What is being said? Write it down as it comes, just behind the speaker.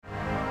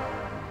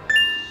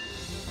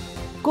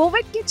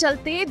Covid के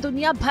चलते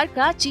दुनिया भर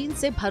का चीन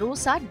से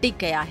भरोसा डिग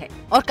गया है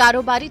और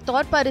कारोबारी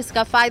तौर पर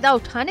इसका फायदा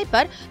उठाने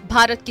पर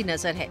भारत की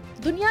नजर है।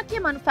 दुनिया के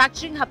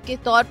मैन्युफैक्चरिंग हब के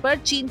तौर पर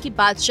चीन की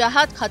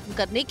बादशाहत खत्म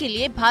करने के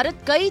लिए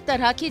भारत कई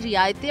तरह की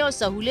रियायतें और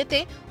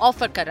सहूलियतें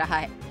ऑफर कर रहा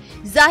है।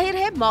 जाहिर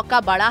है मौका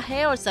बड़ा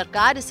है और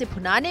सरकार इसे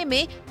भुनाने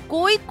में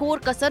कोई कोर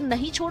कसर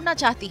नहीं छोड़ना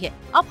चाहती है।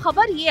 अब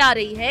खबर ये आ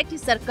रही है कि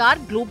सरकार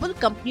ग्लोबल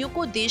कंपनियों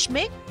को देश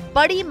में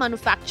बड़ी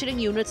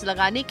मैन्युफैक्चरिंग यूनिट्स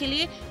लगाने के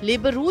लिए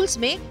लेबर रूल्स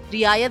में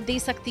रियायत दे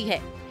सकती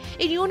है।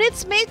 इन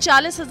यूनिट्स में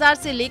 40,000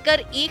 से लेकर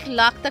 1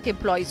 लाख तक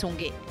एम्प्लॉइज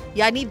होंगे,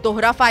 यानी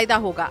दोहरा फायदा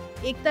होगा।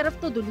 एक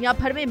तरफ तो दुनिया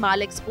भर में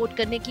माल एक्सपोर्ट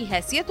करने की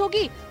हैसियत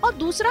होगी और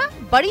दूसरा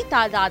बड़ी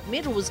तादाद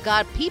में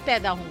रोजगार भी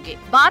पैदा होंगे।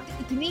 बात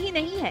इतनी ही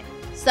नहीं है,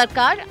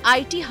 सरकार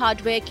आईटी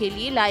हार्डवेयर के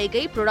लिए लाई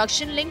गई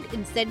प्रोडक्शन लिंक्ड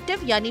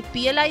इंसेंटिव यानी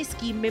पीएलआई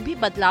स्कीम में भी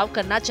बदलाव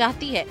करना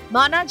चाहती है।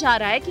 माना जा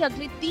रहा है कि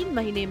अगले 3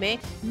 महीने में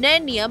नए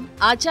नियम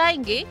आ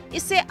जाएंगे।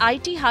 इससे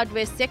आईटी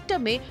हार्डवेयर सेक्टर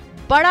में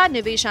बड़ा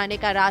निवेश आने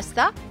का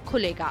रास्ता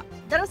खुलेगा।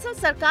 दरअसल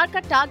सरकार का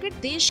टारगेट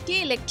देश के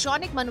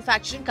इलेक्ट्रॉनिक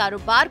मैन्युफैक्चरिंग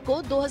कारोबार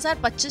को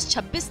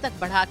 2025-26 तक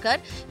बढ़ाकर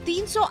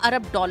 $300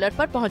 अरब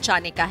पर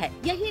पहुंचाने का है।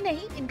 यही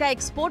नहीं, इनका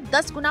एक्सपोर्ट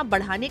 10 गुना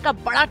बढ़ाने का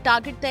बड़ा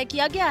टारगेट तय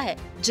किया गया है।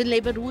 जिन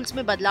लेबर रूल्स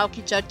में बदलाव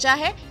की चर्चा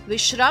है वे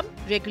श्रम,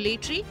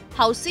 रेगुलेटरी,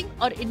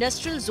 हाउसिंग और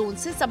इंडस्ट्रियल जोन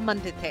से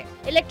संबंधित है।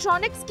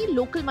 इलेक्ट्रॉनिक्स की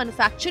लोकल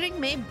मैन्युफैक्चरिंग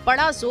में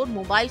बड़ा जोर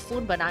मोबाइल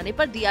फोन बनाने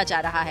पर दिया जा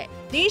रहा है।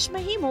 देश में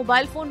ही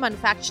मोबाइल फोन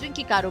मैन्युफैक्चरिंग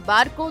के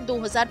कारोबार को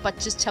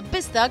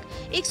 2025-26 तक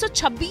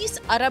 $126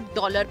 अरब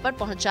पर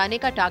पहुंचाने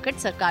का टारगेट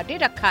सरकार ने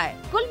रखा है।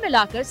 कुल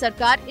मिलाकर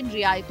सरकार इन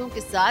रियायतों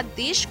के साथ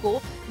देश को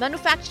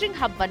मैन्युफैक्चरिंग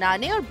हब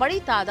बनाने और बड़ी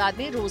तादाद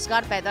में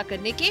रोजगार पैदा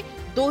करने के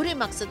दोहरे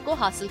मकसद को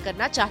हासिल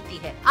करना चाहती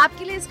है।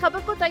 आपके लिए इस खबर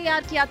को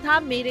तैयार किया था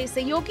मेरे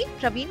सहयोगी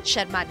प्रवीण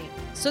शर्मा ने।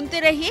 सुनते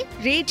रहिए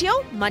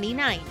रेडियो मनी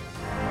 9।